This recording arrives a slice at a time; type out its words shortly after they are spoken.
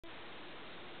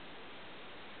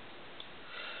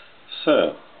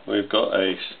So, we've got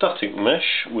a static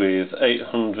mesh with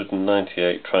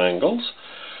 898 triangles,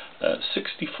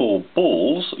 64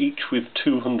 balls, each with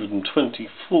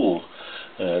 224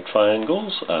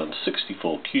 triangles, and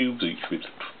 64 cubes, each with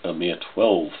a mere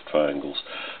 12 triangles.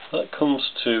 That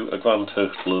comes to a grand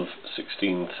total of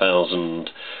 16,000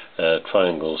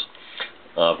 triangles.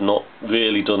 I've not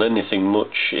really done anything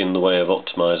much in the way of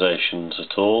optimizations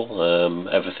at all.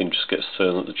 Everything just gets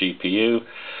thrown at the GPU.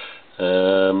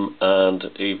 And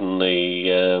even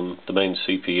the main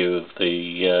CPU of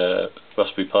the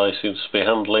Raspberry Pi seems to be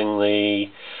handling the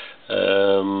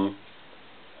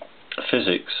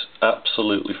physics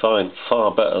absolutely fine,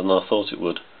 far better than I thought it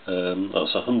would.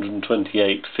 That's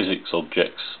 128 physics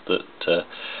objects that,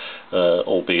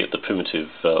 albeit the primitive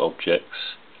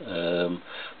objects, that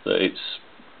it's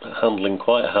handling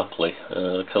quite happily,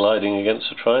 colliding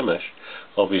against a tri-mesh.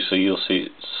 Obviously you'll see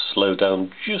it slow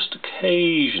down just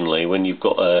occasionally when you've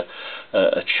got a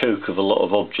choke of a lot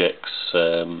of objects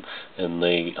in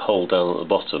the hole down at the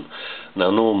bottom.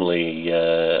 Now normally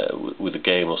with a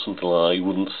game or something like that, you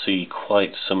wouldn't see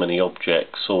quite so many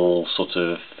objects all sort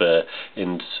of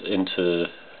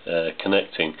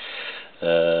interconnecting.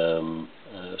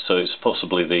 So it's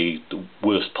possibly the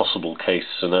worst possible case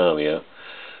scenario.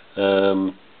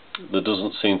 There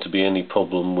doesn't seem to be any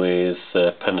problem with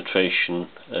penetration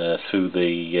through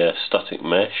the static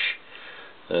mesh.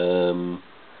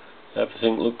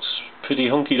 Everything looks pretty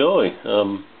hunky-dory.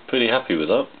 I'm pretty happy with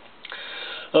that.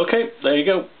 Okay, there you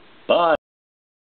go. Bye.